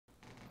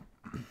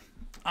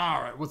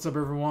All right, what's up,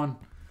 everyone?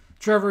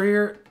 Trevor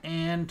here,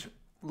 and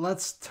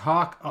let's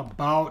talk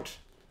about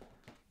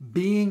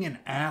being an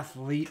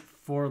athlete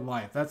for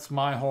life. That's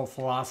my whole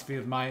philosophy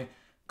of my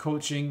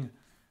coaching,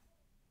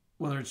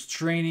 whether it's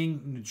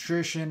training,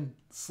 nutrition,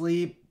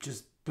 sleep,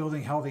 just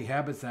building healthy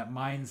habits, that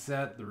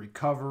mindset, the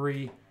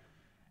recovery,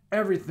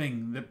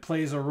 everything that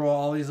plays a role,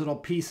 all these little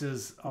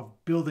pieces of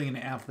building an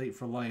athlete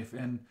for life.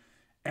 And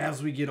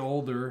as we get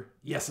older,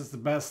 yes, it's the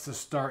best to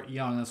start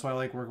young. That's why I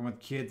like working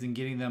with kids and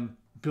getting them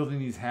building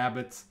these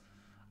habits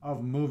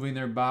of moving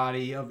their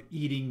body, of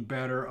eating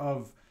better,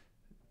 of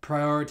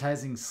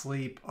prioritizing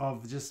sleep,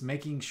 of just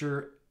making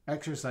sure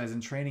exercise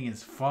and training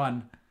is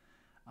fun.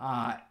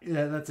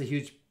 That's a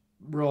huge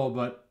role.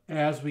 But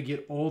as we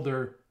get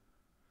older,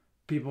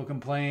 people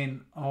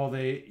complain, oh,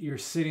 you're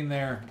sitting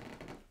there.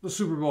 The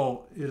Super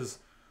Bowl is,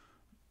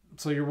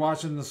 so you're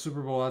watching the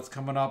Super Bowl that's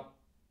coming up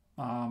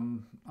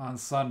on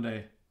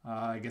Sunday.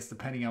 I guess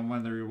depending on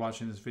when you're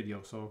watching this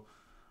video. So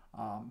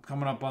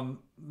coming up on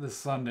this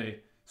Sunday,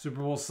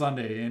 Super Bowl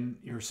Sunday, and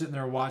you're sitting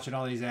there watching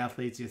all these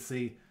athletes. You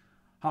see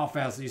how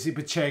fast you see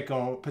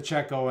Pacheco,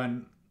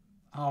 and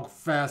how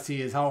fast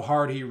he is, how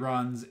hard he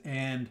runs,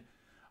 and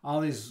all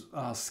these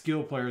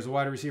skill players,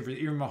 wide receivers,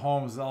 even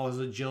Mahomes, all his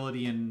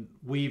agility and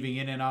weaving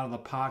in and out of the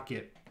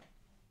pocket.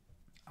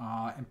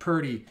 And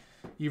Purdy,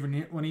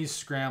 even when he's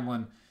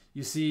scrambling,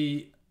 you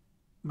see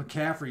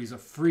McCaffrey's a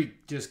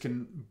freak, just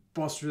can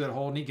bust through that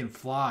hole and he can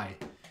fly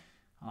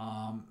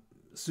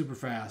super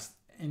fast.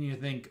 And you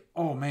think,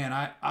 oh man,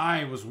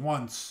 I was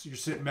once, you're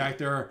sitting back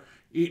there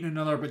eating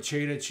another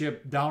potato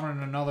chip, down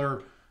in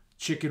another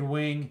chicken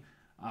wing,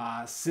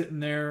 sitting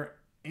there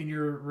in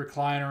your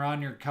recliner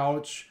on your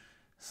couch,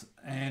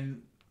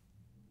 and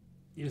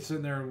you're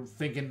sitting there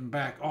thinking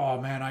back, oh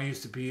man, I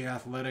used to be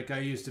athletic. I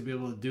used to be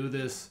able to do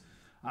this.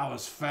 I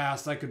was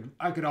fast. I could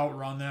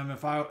outrun them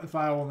if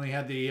I only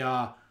had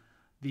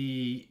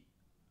the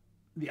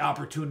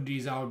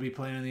opportunities. I would be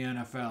playing in the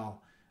NFL,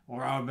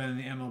 or I would have been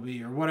in the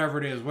MLB, or whatever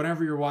it is.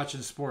 Whenever you're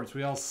watching sports,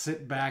 we all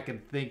sit back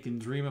and think and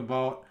dream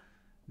about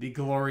the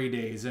glory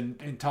days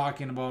and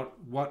talking about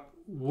what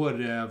would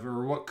have,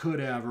 or what could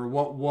have, or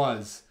what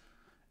was.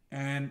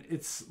 And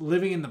it's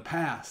living in the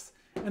past.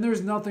 And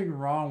there's nothing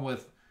wrong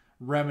with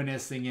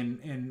reminiscing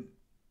and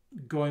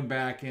going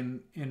back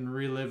and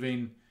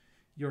reliving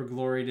your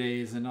glory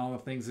days and all the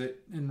things and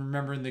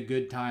remembering the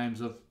good times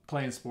of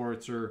playing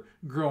sports or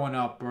growing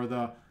up, or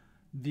the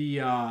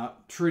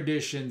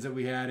traditions that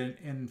we had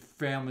in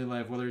family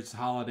life, whether it's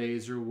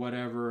holidays or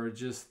whatever, or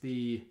just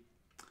the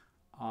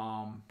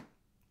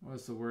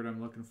what's the word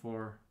I'm looking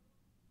for?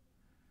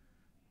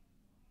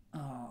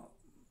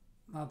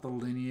 Not the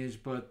lineage,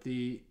 but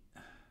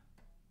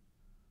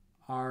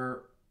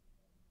our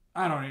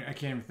I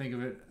can't even think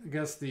of it. I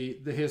guess the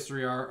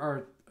history,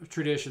 our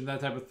tradition,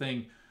 that type of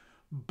thing.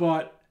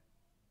 But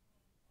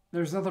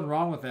there's nothing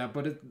wrong with that.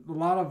 But a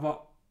lot of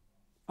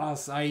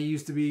us, I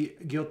used to be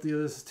guilty of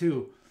this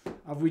too.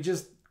 We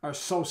just are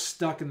so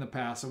stuck in the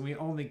past, and we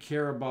only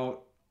care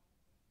about,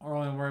 or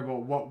only worry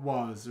about what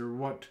was or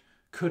what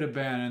could have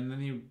been, and then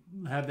you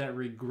have that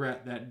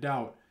regret, that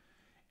doubt,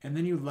 and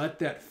then you let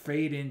that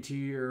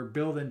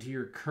build into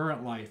your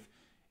current life,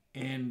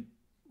 and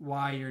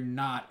why you're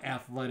not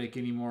athletic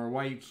anymore,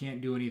 why you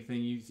can't do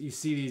anything. You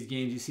see these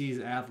games, you see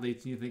these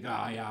athletes, and you think,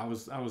 oh yeah, I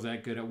was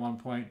that good at one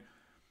point.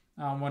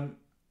 When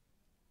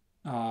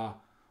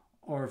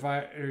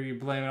or you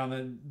blame it on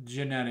the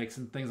genetics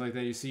and things like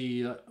that. You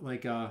see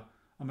like a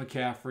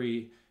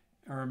McCaffrey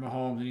or a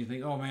Mahomes, and you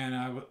think, oh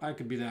man, I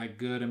could be that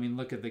good. I mean,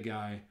 look at the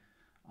guy.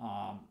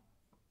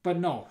 But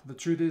no, the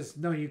truth is,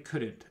 no, you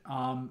couldn't.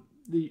 And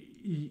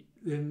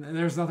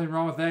there's nothing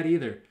wrong with that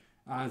either.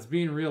 It's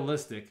being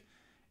realistic.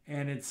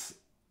 And it's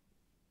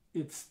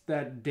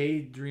that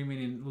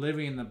daydreaming and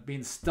living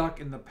being stuck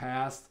in the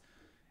past,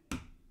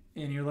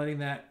 and you're letting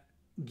that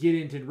get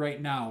into right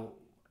now,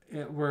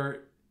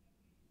 where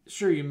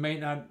sure you're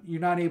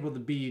not able to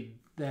be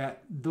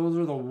that. Those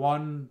are the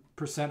 1%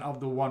 of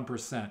the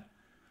 1%.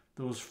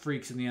 Those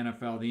freaks in the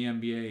NFL, the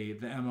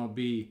NBA, the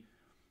MLB,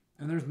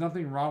 and there's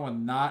nothing wrong with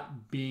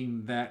not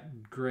being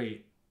that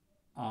great.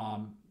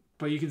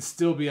 But you can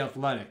still be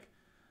athletic.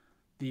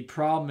 The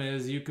problem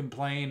is you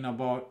complain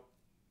about.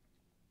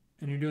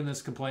 And you're doing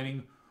this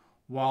complaining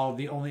while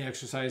the only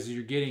exercise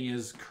you're getting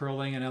is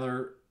curling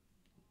another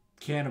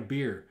can of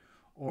beer,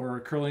 or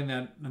curling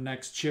the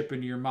next chip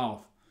into your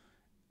mouth.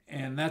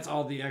 And that's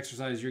all the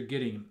exercise you're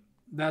getting.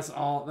 That's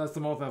the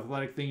most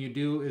athletic thing you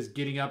do, is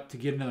getting up to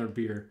get another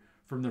beer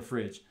from the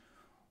fridge.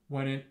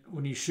 When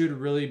you should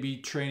really be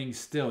training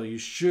still. You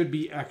should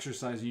be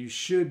exercising. You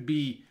should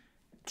be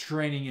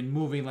training and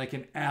moving like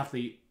an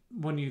athlete.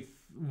 When you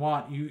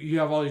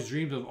have all these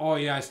dreams of, oh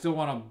yeah, I still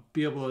want to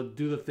be able to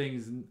do the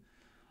things, and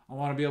I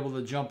want to be able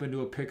to jump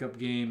into a pickup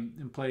game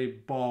and play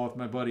ball with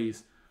my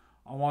buddies.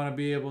 I want to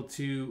be able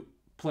to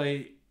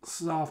play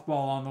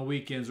softball on the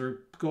weekends,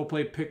 or go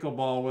play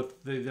pickleball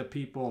with the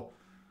people,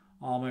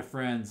 all my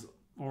friends.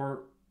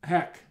 Or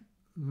heck,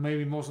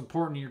 maybe most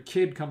important, your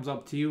kid comes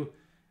up to you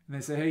and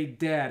they say, hey,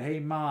 Dad,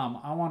 hey,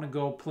 Mom, I want to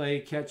go play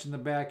catch in the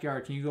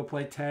backyard. Can you go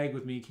play tag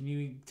with me? Can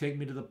you take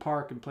me to the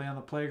park and play on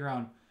the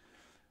playground?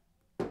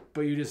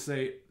 But you just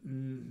say,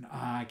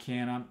 I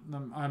can't.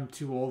 I'm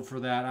too old for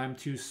that. I'm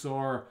too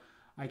sore.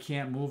 I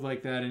can't move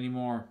like that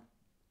anymore.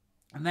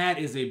 And that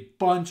is a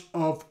bunch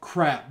of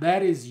crap.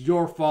 That is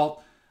your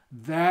fault.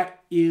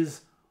 That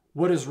is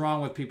what is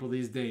wrong with people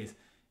these days.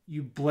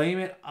 You blame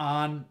it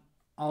on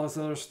all this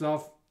other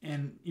stuff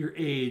and your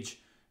age.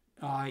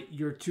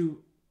 You're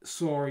too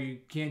sore. You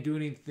can't do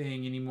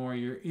anything anymore.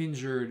 You're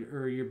injured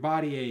or your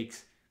body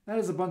aches. That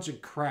is a bunch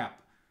of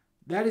crap.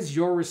 That is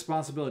your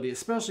responsibility,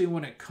 especially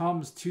when it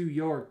comes to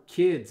your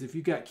kids. If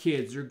you got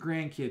kids or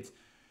grandkids,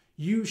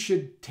 you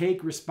should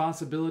take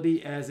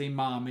responsibility as a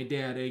mom, a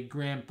dad, a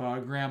grandpa,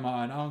 a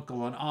grandma, an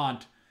uncle, an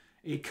aunt,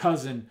 a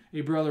cousin,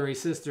 a brother, a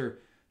sister,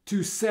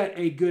 to set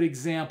a good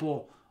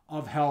example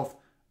of health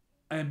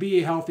and be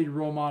a healthy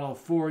role model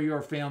for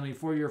your family,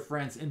 for your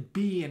friends, and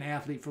be an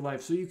athlete for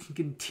life so you can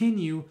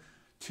continue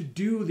to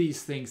do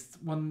these things.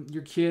 When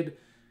your kid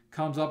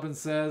comes up and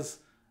says,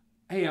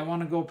 hey, I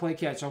want to go play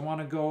catch, I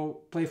want to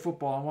go play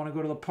football, I want to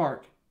go to the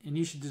park, and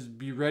you should just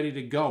be ready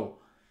to go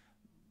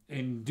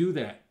and do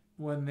that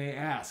when they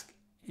ask,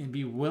 and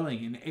be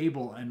willing and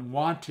able and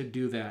want to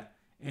do that.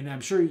 And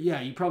I'm sure,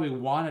 you probably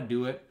want to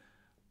do it,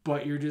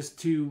 but you're just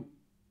too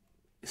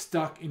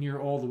stuck in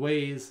your old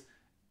ways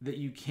that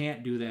you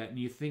can't do that. And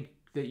you think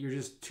that you're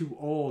just too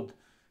old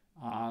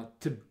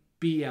to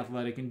be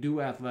athletic and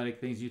do athletic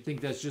things. You think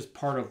that's just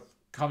part of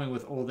coming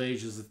with old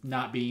age, is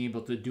not being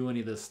able to do any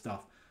of this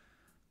stuff.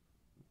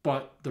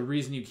 But the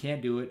reason you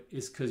can't do it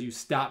is because you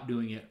stopped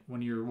doing it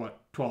when you're,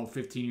 12,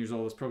 15 years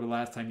old. It's probably the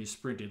last time you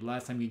sprinted,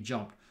 last time you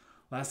jumped,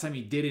 last time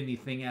you did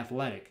anything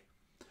athletic.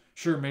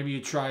 Sure, maybe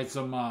you tried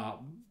some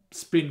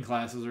spin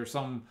classes or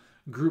some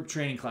group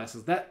training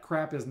classes. That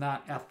crap is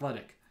not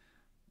athletic.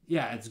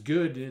 Yeah, it's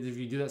good if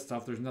you do that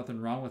stuff. There's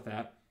nothing wrong with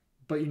that.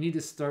 But you need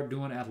to start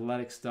doing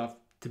athletic stuff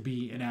to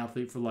be an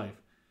athlete for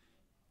life.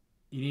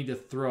 You need to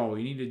throw.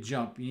 You need to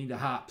jump. You need to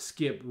hop,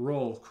 skip,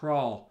 roll,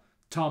 crawl,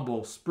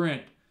 tumble,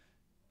 sprint,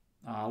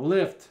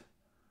 lift,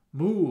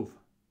 move.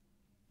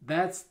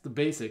 That's the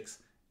basics.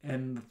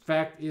 And the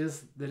fact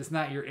is that it's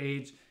not your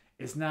age.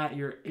 It's not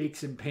your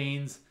aches and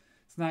pains.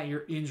 It's not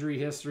your injury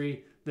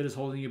history that is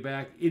holding you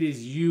back. It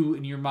is you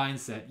and your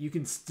mindset. You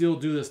can still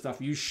do this stuff.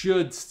 You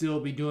should still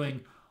be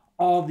doing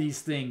all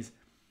these things,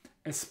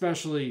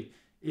 especially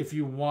if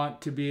you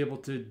want to be able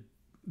to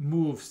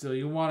move still.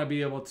 You want to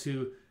be able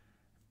to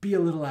be a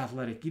little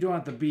athletic. You don't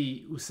have to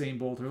be Usain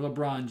Bolt or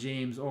LeBron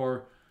James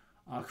or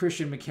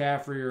Christian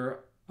McCaffrey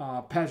or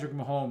Patrick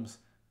Mahomes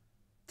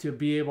to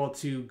be able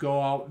to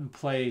go out and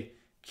play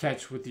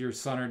catch with your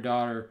son or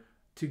daughter,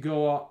 to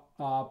go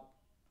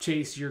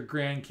chase your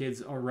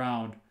grandkids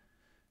around.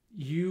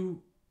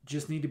 You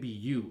just need to be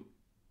you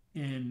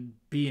and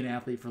be an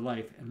athlete for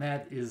life. And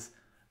that is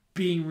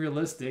being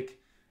realistic,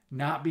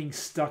 not being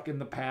stuck in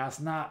the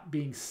past, not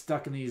being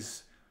stuck in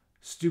these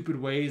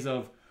stupid ways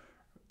of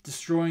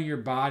destroying your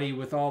body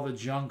with all the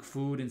junk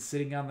food and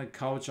sitting on the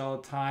couch all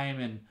the time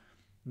and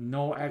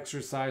no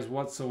exercise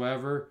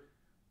whatsoever.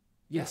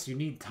 Yes, you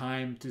need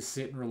time to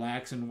sit and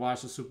relax and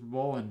watch the Super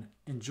Bowl and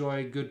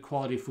enjoy good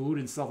quality food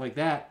and stuff like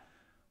that.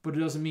 But it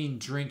doesn't mean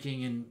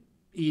drinking and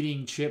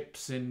eating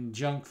chips and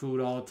junk food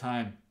all the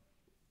time.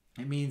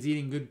 It means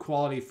eating good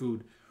quality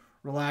food,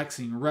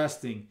 relaxing,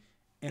 resting,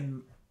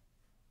 and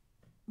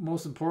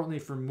most importantly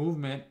for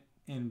movement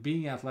and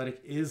being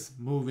athletic is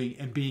moving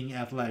and being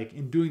athletic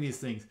and doing these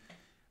things.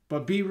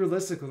 But be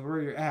realistic with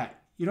where you're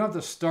at. You don't have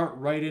to start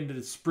right into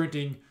the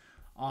sprinting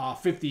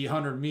 50,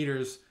 100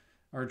 meters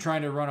or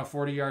trying to run a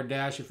 40-yard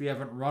dash if you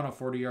haven't run a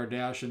 40-yard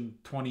dash in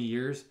 20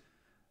 years.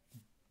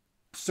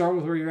 Start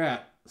with where you're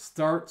at.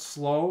 Start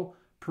slow,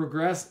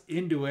 progress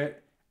into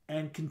it,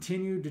 and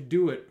continue to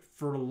do it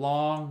for a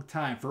long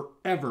time,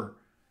 forever.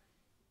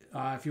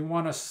 If you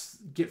want to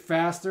get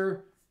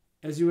faster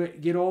as you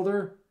get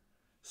older,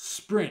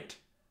 sprint.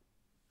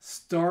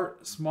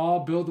 Start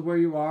small, build to where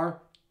you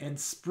are, and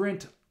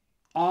sprint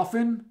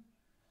often.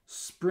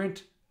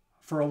 Sprint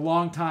for a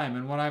long time.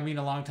 And when I mean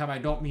a long time, I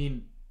don't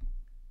mean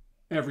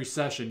every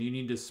session. You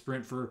need to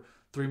sprint for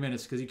 3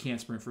 minutes because you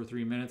can't sprint for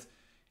 3 minutes.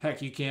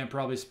 Heck, you can't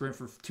probably sprint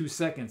for 2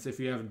 seconds if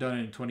you haven't done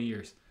it in 20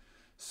 years.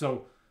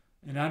 So,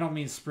 and I don't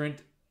mean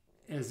sprint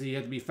as you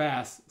have to be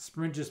fast.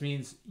 Sprint just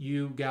means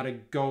you got to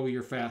go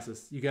your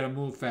fastest. You got to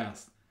move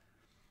fast.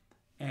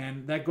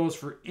 And that goes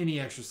for any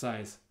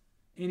exercise,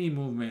 any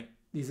movement,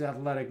 these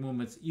athletic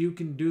movements. You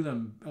can do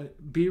them.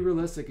 Be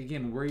realistic,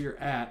 again, where you're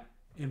at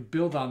and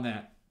build on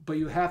that. But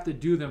you have to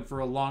do them for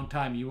a long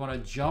time. You want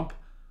to jump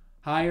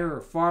higher or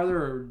farther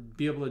or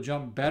be able to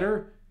jump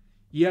better,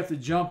 you have to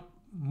jump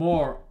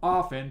more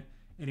often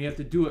and you have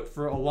to do it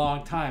for a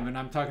long time. And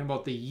I'm talking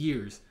about the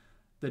years,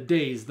 the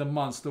days, the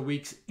months, the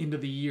weeks, into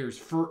the years,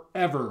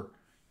 forever.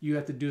 You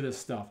have to do this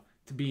stuff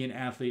to be an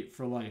athlete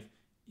for life.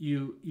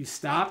 You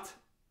stopped,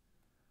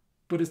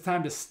 but it's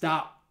time to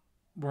stop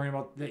worrying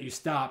about that you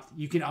stopped.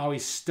 You can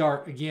always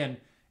start again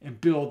and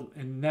build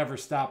and never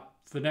stop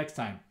for the next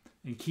time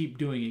and keep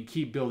doing and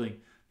keep building.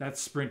 That's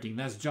sprinting,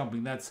 that's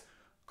jumping, that's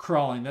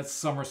crawling, that's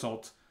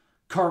somersaults,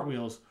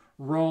 cartwheels,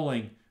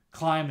 rolling,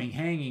 climbing,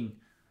 hanging,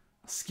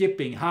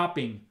 skipping,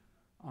 hopping,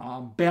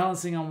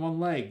 balancing on one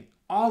leg.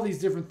 All these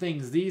different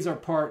things. These are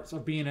parts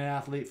of being an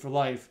athlete for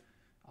life.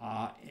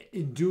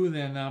 In doing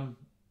them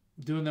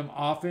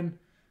often,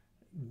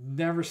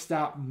 never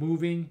stop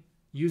moving,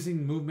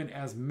 using movement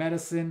as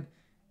medicine,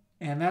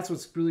 and that's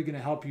what's really going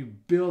to help you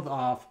build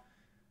off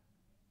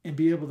and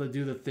be able to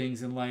do the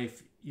things in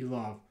life you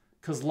love.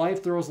 Because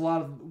life throws a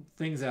lot of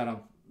things at them,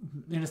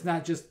 and it's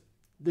not just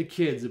the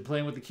kids and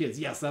playing with the kids.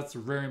 Yes, that's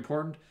very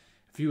important.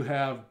 If you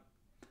have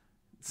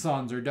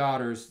sons or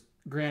daughters,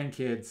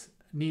 grandkids,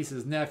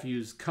 nieces,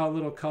 nephews,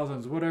 little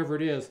cousins, whatever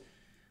it is,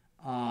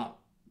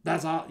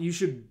 that's all. You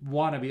should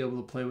want to be able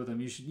to play with them.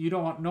 You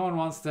don't want. No one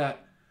wants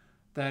that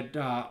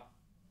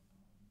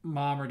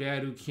mom or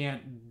dad who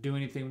can't do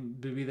anything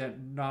to be that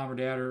mom or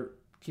dad or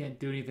can't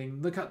do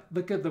anything. Look at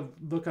the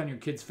look on your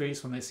kid's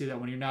face when they see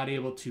that, when you're not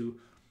able to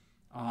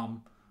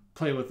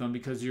play with them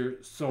because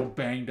you're so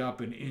banged up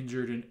and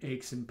injured and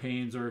aches and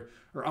pains or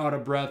out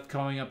of breath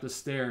coming up the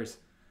stairs.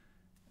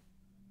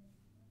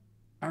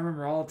 I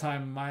remember all the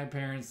time my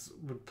parents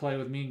would play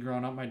with me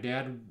growing up. My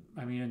dad,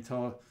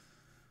 until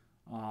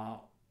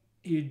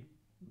he'd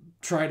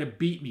try to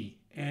beat me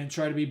and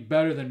try to be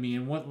better than me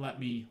and wouldn't let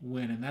me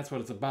win, and that's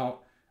what it's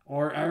about.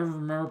 Or I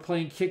remember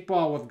playing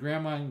kickball with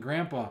grandma and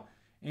grandpa,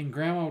 and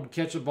grandma would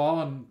catch a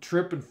ball and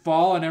trip and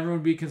fall, and everyone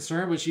would be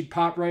concerned, but she'd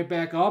pop right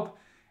back up,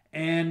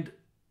 and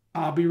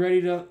I'll be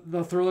ready to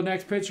throw the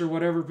next pitch or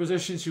whatever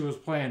position she was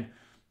playing.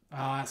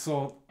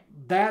 So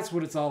that's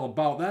what it's all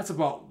about. That's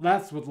what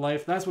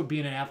life. That's what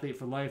being an athlete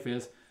for life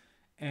is.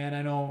 And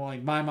I know,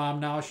 like my mom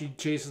now, she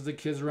chases the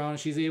kids around.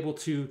 She's able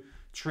to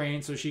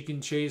train so she can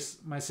chase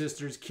my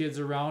sister's kids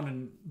around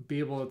and be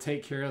able to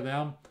take care of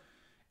them.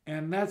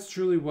 And that's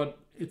truly what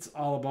it's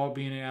all about,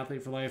 being an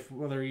athlete for life,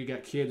 whether you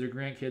got kids or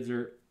grandkids,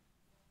 or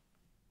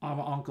I'm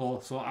an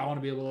uncle, so I want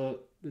to be able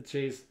to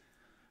chase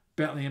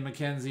Bentley and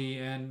Mackenzie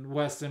and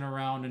Weston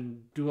around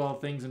and do all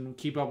the things and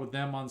keep up with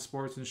them on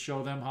sports and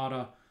show them how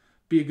to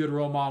be a good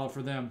role model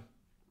for them.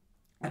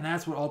 And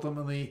that's what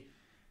ultimately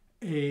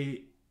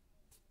a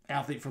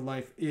athlete for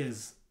life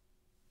is.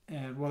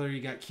 And whether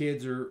you got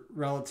kids or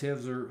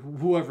relatives or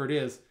whoever it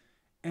is,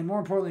 and more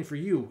importantly for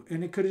you.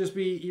 And it could just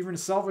be even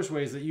selfish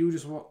ways that you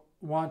just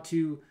want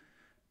to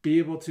be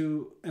able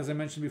to, as I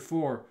mentioned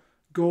before,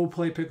 go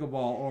play pickleball,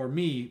 or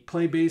me,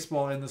 play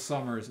baseball in the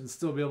summers and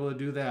still be able to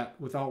do that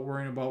without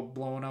worrying about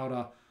blowing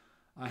out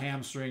a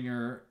hamstring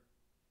or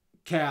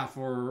calf,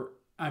 or,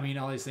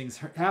 all these things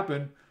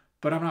happen,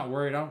 but I'm not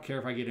worried. I don't care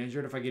if I get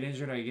injured. If I get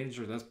injured, I get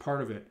injured. That's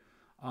part of it.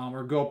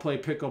 Or go play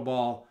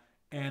pickleball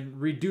and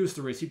reduce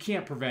the risk. You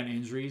can't prevent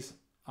injuries,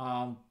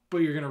 but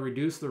you're going to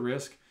reduce the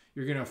risk.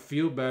 You're going to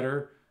feel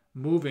better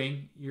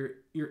moving. Your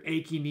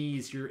achy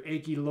knees, your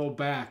achy low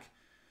back,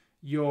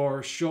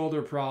 your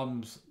shoulder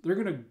problems, they're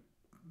going to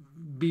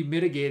be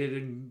mitigated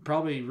and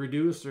probably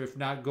reduced, or if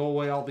not go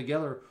away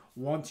altogether,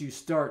 once you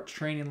start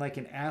training like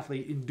an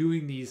athlete and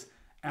doing these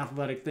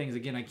athletic things.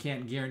 Again, I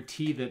can't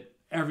guarantee that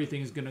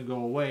everything's going to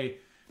go away,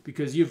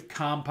 because you've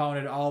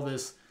compounded all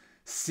this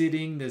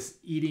sitting, this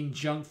eating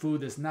junk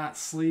food, this not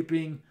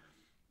sleeping,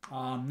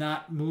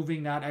 not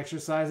moving, not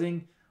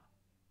exercising,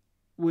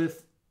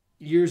 with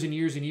years and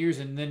years and years,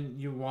 and then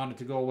you want it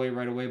to go away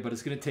right away, but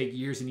it's going to take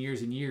years and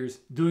years and years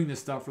doing this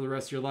stuff for the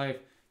rest of your life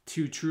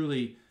to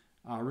truly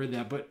rid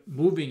that. But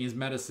moving is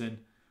medicine.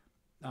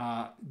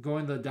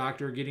 Going to the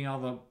doctor, getting all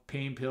the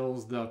pain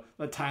pills, the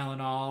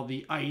Tylenol,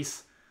 the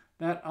ice,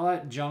 all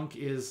that junk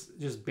is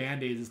just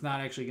Band-Aids. It's not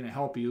actually going to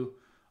help you.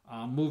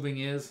 Moving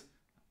is.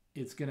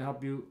 It's going to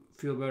help you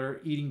feel better.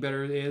 Eating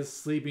better is.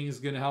 Sleeping is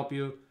going to help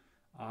you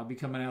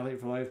become an athlete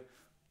for life.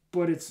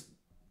 But it's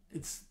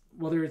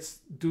whether it's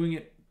doing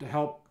it to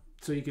help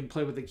so you can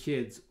play with the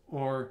kids,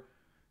 or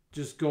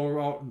just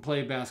go out and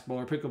play basketball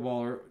or pickleball,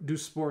 or do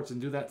sports and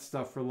do that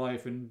stuff for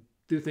life, and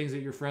do things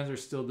that your friends are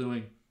still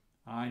doing.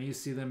 And you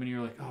see them and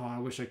you're like, oh, I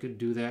wish I could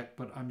do that,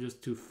 but I'm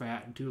just too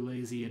fat and too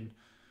lazy and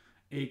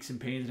aches and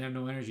pains and have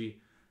no energy.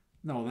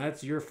 No,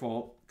 that's your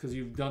fault, because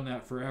you've done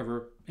that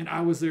forever. And I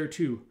was there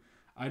too.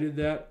 I did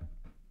that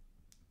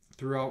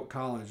throughout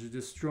college,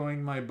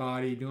 destroying my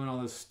body, doing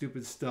all this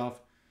stupid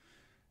stuff.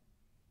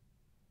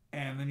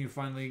 And then you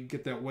finally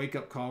get that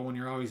wake-up call when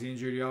you're always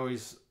injured, you're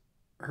always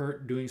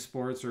hurt doing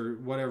sports or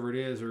whatever it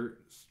is, or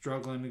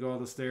struggling to go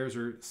up the stairs,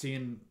 or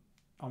seeing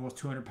almost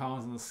 200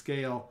 pounds on the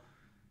scale.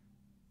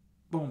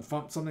 Boom,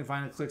 something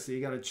finally clicks that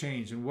you got to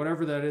change. And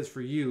whatever that is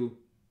for you,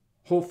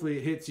 hopefully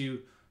it hits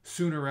you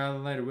sooner rather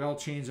than later. We all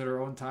change at our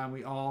own time.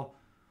 We all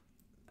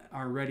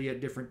are ready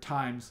at different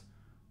times.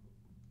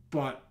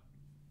 But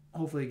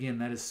hopefully, again,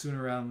 that is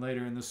sooner rather than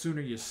later. And the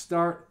sooner you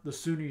start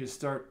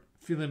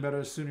feeling better,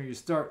 the sooner you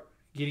start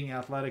getting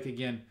athletic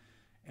again.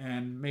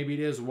 And maybe it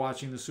is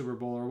watching the Super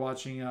Bowl, or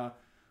watching a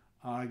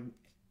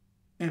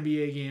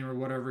NBA game or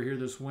whatever here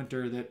this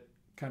winter, that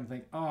kind of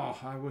think, oh,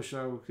 I wish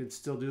I could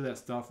still do that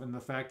stuff. And the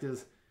fact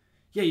is,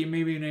 yeah, you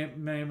maybe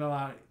may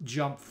not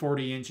jump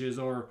 40 inches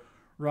or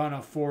run a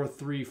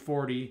 4.3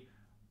 40,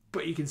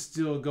 but you can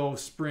still go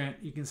sprint.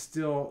 You can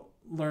still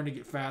learn to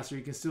get faster.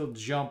 You can still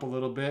jump a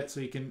little bit, so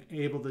you can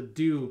able to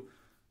do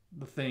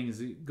the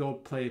things. Go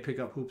play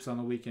pickup hoops on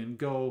the weekend.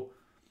 Go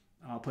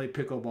play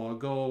pickleball.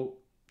 Go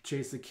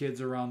chase the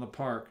kids around the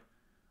park.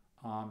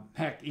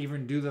 Heck,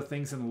 even do the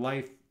things in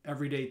life.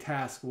 Everyday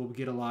tasks will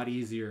get a lot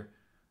easier.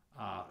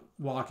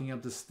 Walking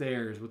up the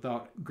stairs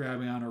without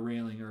grabbing on a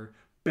railing, or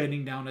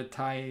bending down to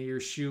tie your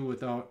shoe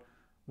without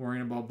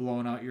worrying about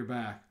blowing out your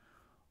back.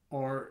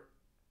 Or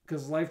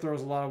because life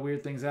throws a lot of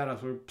weird things at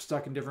us. We're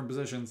stuck in different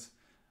positions.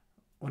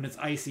 When it's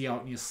icy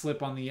out and you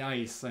slip on the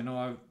ice. I know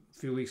a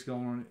few weeks ago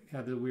when I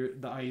had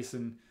the ice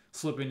and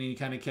slipping, and you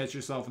kind of catch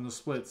yourself in the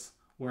splits.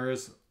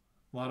 Whereas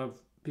a lot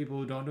of people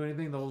who don't do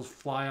anything, they'll just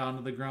fly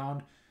onto the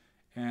ground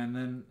and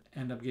then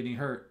end up getting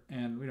hurt.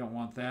 And we don't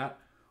want that.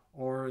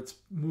 Or it's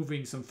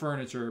moving some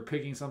furniture, or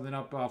picking something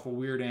up off a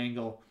weird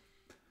angle.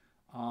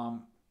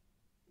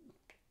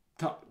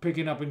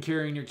 Picking up and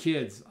carrying your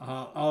kids.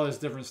 All this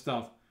different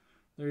stuff.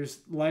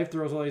 Life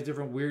throws all these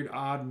different weird,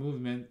 odd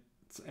movements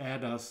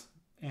at us.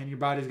 And your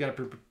body's got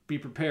to be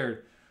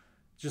prepared.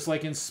 Just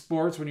like in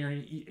sports, when you're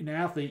an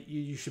athlete,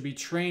 you should be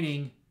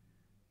training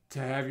to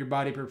have your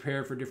body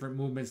prepared for different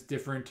movements,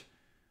 different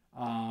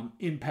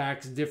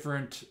impacts,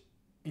 different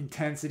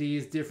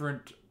intensities,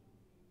 different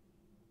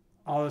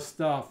all this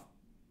stuff.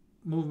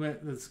 Movement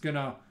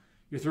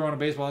you're throwing a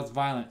baseball, that's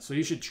violent. So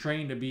you should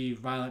train to be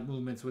violent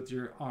movements with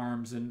your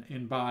arms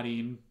and body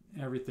and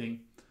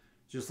everything.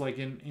 Just like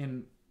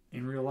in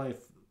real life,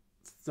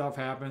 stuff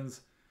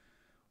happens.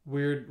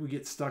 We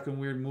get stuck in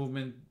weird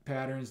movement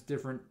patterns,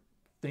 different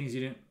things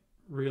you didn't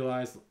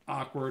realize,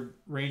 awkward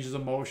ranges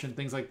of motion,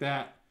 things like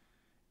that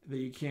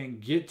you can't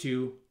get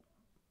to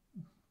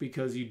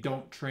because you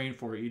don't train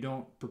for it. You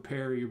don't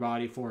prepare your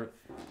body for it.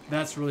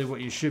 That's really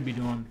what you should be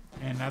doing,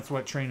 and that's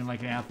what training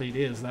like an athlete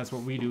is. That's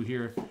what we do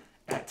here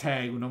at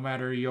TAG. No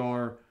matter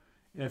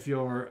if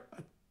you're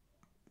a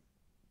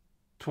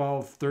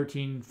 12,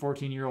 13,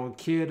 14-year-old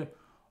kid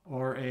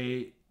or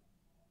a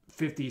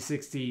 50,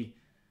 60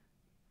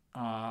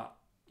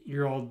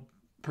 year old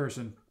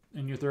person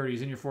in your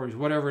 30s, in your 40s,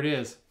 whatever it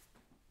is,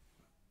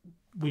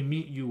 we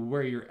meet you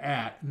where you're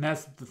at. And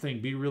that's the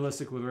thing. Be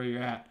realistic with where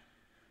you're at.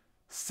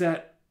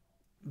 Set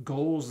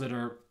goals that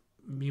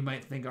you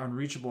might think are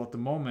unreachable at the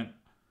moment,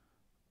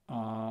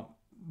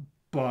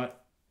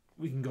 but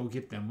we can go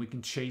get them. We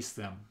can chase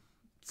them.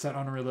 Set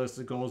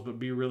unrealistic goals, but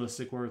be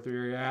realistic where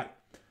you're at.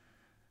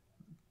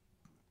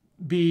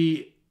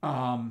 Be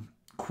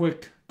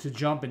quick to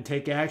jump and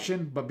take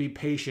action, but be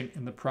patient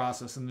in the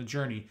process, in the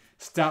journey.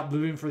 Stop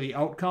living for the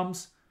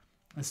outcomes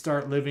and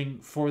start living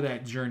for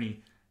that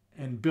journey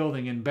and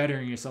building and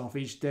bettering yourself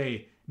each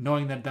day,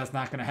 knowing that that's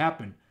not going to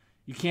happen.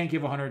 You can't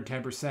give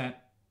 110%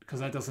 because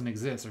that doesn't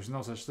exist. There's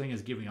no such thing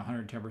as giving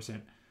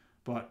 110%.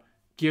 But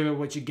give it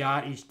what you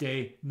got each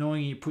day,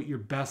 knowing you put your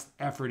best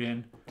effort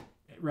in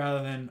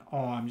rather than,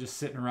 I'm just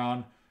sitting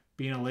around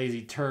being a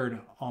lazy turd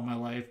all my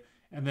life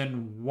and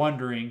then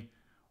wondering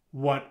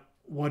what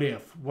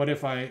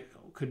if I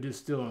could just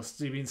still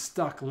being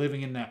stuck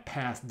living in that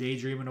past,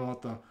 daydreaming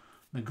about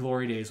the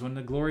glory days, when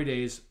the glory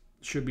days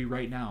should be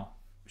right now,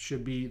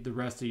 should be the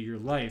rest of your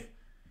life,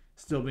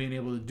 still being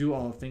able to do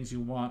all the things you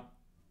want,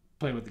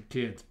 play with the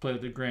kids, play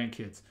with the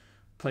grandkids,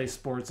 play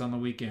sports on the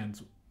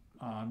weekends,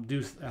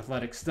 do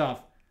athletic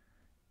stuff.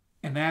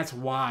 And that's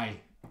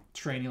why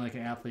training like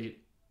an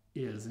athlete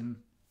is. And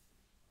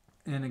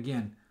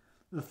again,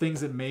 the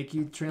things that make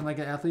you train like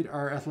an athlete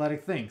are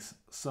athletic things.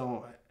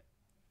 So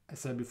I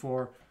said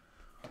before,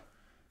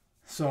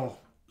 so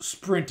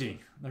sprinting,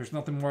 there's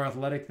nothing more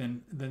athletic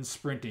than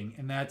sprinting.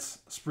 And that's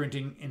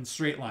sprinting in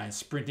straight lines,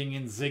 sprinting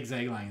in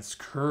zigzag lines,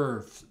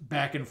 curves,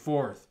 back and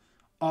forth,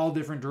 all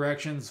different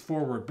directions,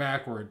 forward,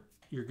 backward.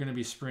 You're going to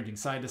be sprinting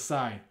side to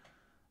side.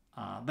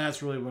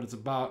 That's really what it's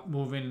about,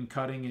 moving and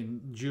cutting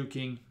and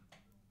juking.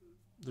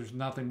 There's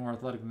nothing more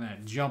athletic than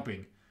that.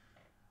 Jumping,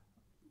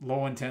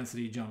 low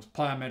intensity jumps,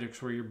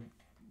 plyometrics where you're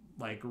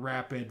like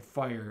rapid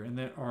fire, and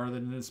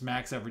then this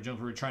max effort jumps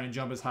where you're trying to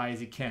jump as high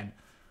as you can,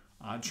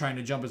 trying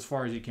to jump as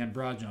far as you can.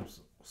 Broad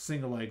jumps,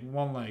 single leg,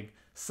 one leg,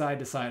 side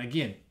to side.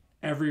 Again,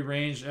 every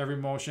range, every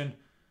motion,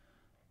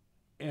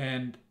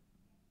 and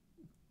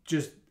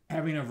just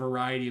having a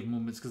variety of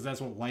movements, because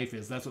that's what life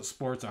is. That's what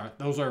sports are.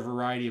 Those are a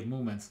variety of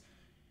movements.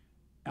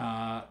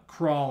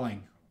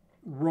 Crawling,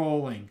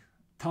 rolling,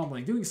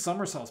 tumbling, doing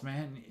somersaults,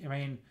 man. I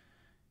mean,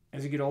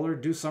 as you get older,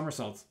 do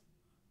somersaults,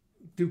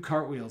 do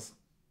cartwheels.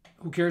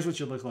 Who cares what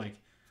you look like?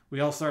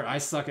 We all start. I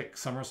suck at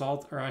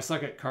somersaults, or I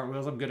suck at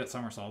cartwheels. I'm good at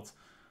somersaults.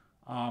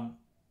 I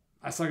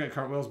suck at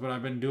cartwheels, but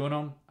I've been doing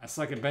them. I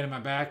suck at bending my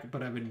back,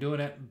 but I've been doing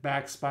it.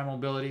 Back, spine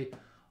mobility,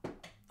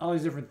 all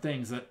these different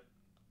things that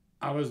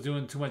I was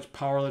doing too much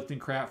powerlifting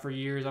crap for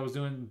years. I was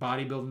doing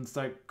bodybuilding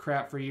type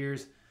crap for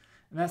years.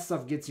 And that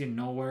stuff gets you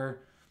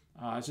nowhere.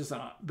 It's just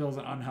builds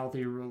an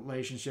unhealthy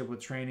relationship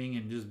with training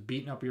and just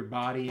beating up your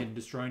body and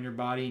destroying your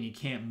body, and you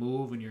can't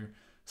move and your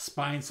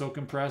spine's so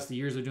compressed. The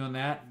years of doing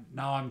that,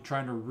 now I'm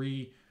trying to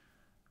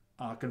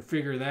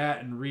configure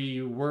that and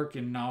rework,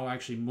 and now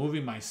actually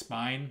moving my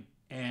spine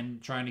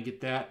and trying to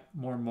get that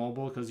more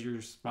mobile because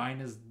your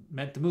spine is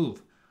meant to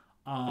move.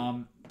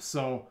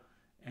 So,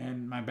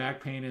 and my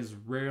back pain is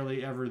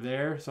rarely ever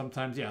there.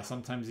 Sometimes, yeah,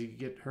 sometimes you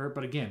get hurt,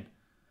 but again,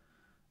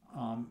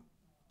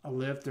 a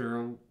lift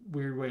or a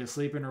weird way of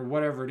sleeping or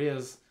whatever it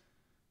is,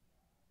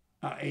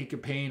 a ache, a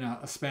pain,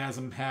 a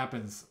spasm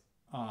happens.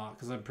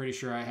 Because I'm pretty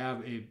sure I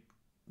have a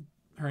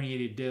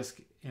herniated disc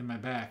in my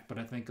back, but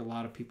I think a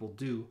lot of people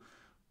do.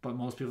 But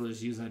most people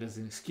just use that as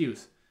an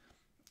excuse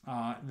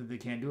that they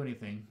can't do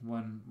anything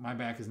when my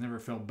back has never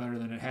felt better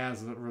than it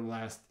has over the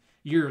last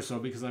year or so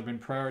because I've been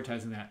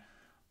prioritizing that.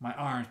 My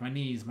arms, my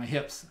knees, my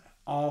hips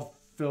all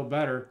feel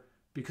better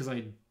because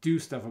I do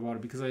stuff about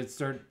it, because I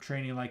started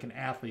training like an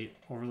athlete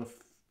over the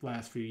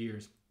last few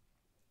years.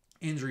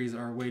 Injuries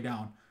are way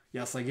down.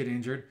 Yes, I get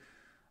injured.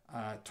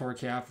 Tore a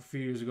calf a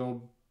few years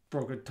ago,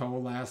 broke a toe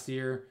last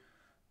year.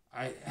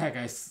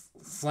 I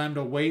slammed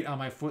a weight on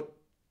my foot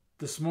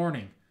this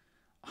morning.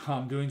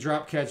 Doing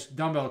drop catch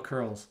dumbbell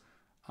curls.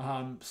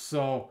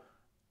 So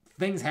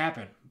things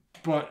happen.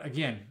 But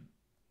again,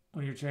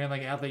 when you're training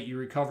like an athlete, you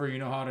recover, you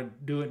know how to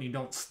do it, and you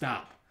don't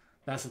stop.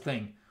 That's the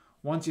thing.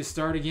 Once you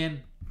start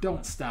again,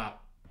 don't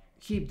stop.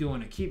 Keep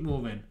doing it. Keep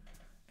moving.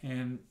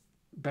 And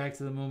back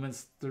to the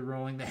movements, the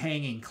rolling, the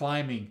hanging,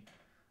 climbing.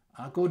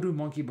 Go do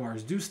monkey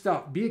bars. Do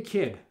stuff. Be a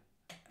kid.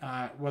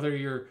 Whether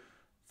you're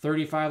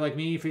 35 like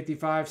me,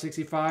 55,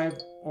 65,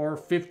 or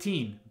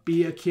 15.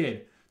 Be a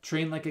kid.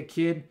 Train like a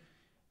kid.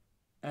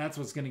 That's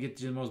what's going to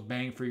get you the most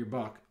bang for your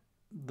buck.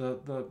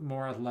 The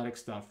more athletic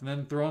stuff. And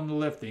then throw in the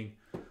lifting.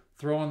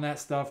 Throw in that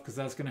stuff because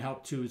that's going to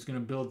help too. It's going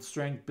to build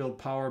strength, build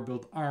power,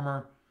 build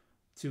armor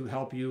to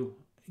help you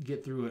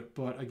get through it.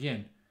 But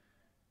again,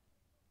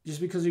 just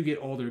because you get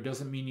older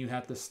doesn't mean you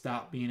have to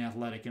stop being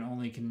athletic.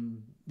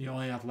 And the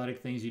only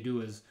athletic things you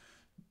do is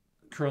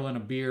curling a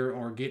beer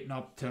or getting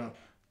up to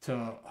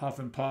huff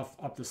and puff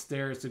up the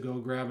stairs to go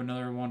grab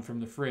another one from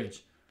the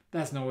fridge.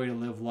 That's no way to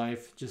live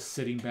life. Just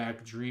sitting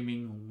back,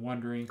 dreaming,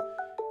 wondering.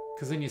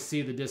 Because then you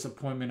see the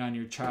disappointment on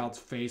your child's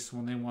face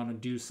when they want to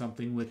do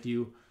something with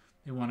you.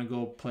 They want to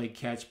go play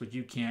catch, but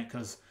you can't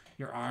because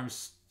your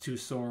arm's too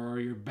sore or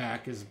your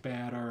back is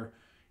bad or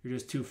you're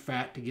just too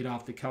fat to get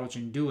off the couch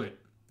and do it.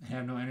 And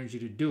have no energy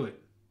to do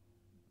it.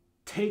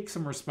 Take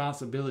some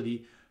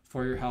responsibility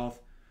for your health,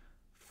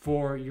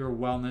 for your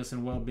wellness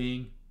and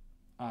well-being,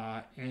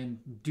 and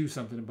do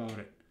something about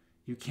it.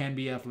 You can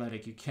be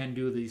athletic. You can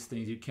do these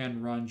things. You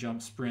can run,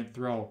 jump, sprint,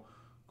 throw,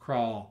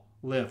 crawl,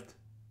 lift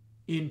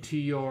into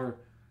your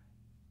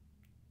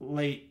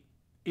late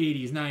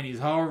 80s, 90s,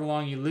 however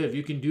long you live.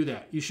 You can do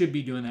that. You should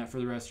be doing that for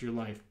the rest of your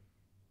life.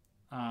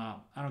 I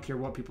don't care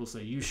what people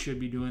say. You should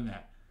be doing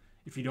that.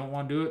 If you don't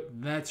want to do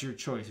it, that's your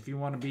choice. If you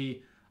want to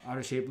be out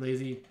of shape,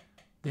 lazy,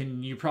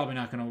 then you're probably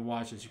not going to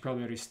watch this. You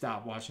probably already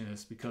stopped watching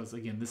this because,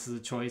 again, this is a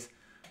choice.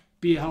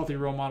 Be a healthy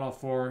role model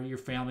for your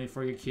family,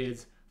 for your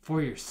kids,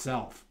 for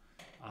yourself.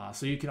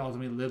 So you can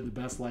ultimately live the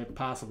best life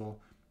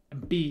possible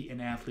and be an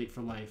athlete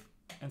for life.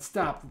 And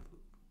stop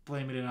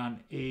blaming it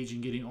on age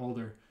and getting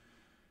older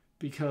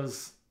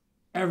because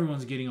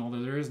everyone's getting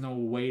older. There is no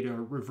way to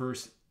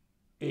reverse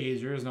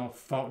age. There is no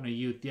fountain of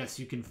youth. Yes,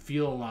 you can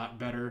feel a lot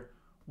better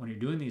when you're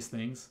doing these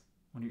things,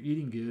 when you're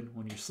eating good,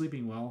 when you're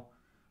sleeping well,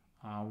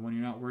 when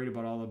you're not worried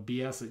about all the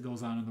BS that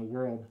goes on in the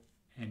world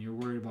and you're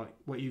worried about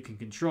what you can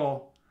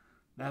control.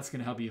 That's going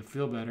to help you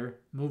feel better,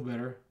 move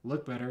better,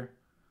 look better.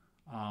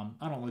 I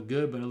don't look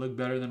good, but I look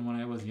better than when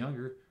I was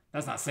younger.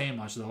 That's not saying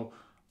much though.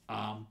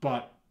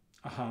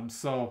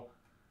 So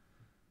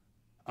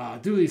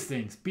do these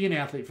things. Be an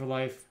athlete for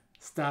life.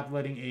 Stop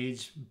letting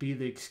age be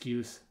the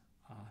excuse.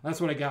 That's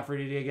what I got for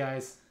you today,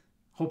 guys.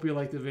 Hope you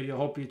liked the video.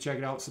 Hope you check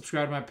it out.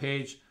 Subscribe to my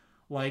page.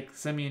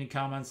 Send me any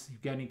comments. If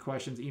you've got any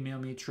questions, email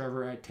me,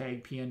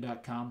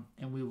 trevor@tagpn.com,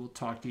 and we will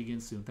talk to you again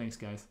soon. Thanks,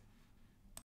 guys.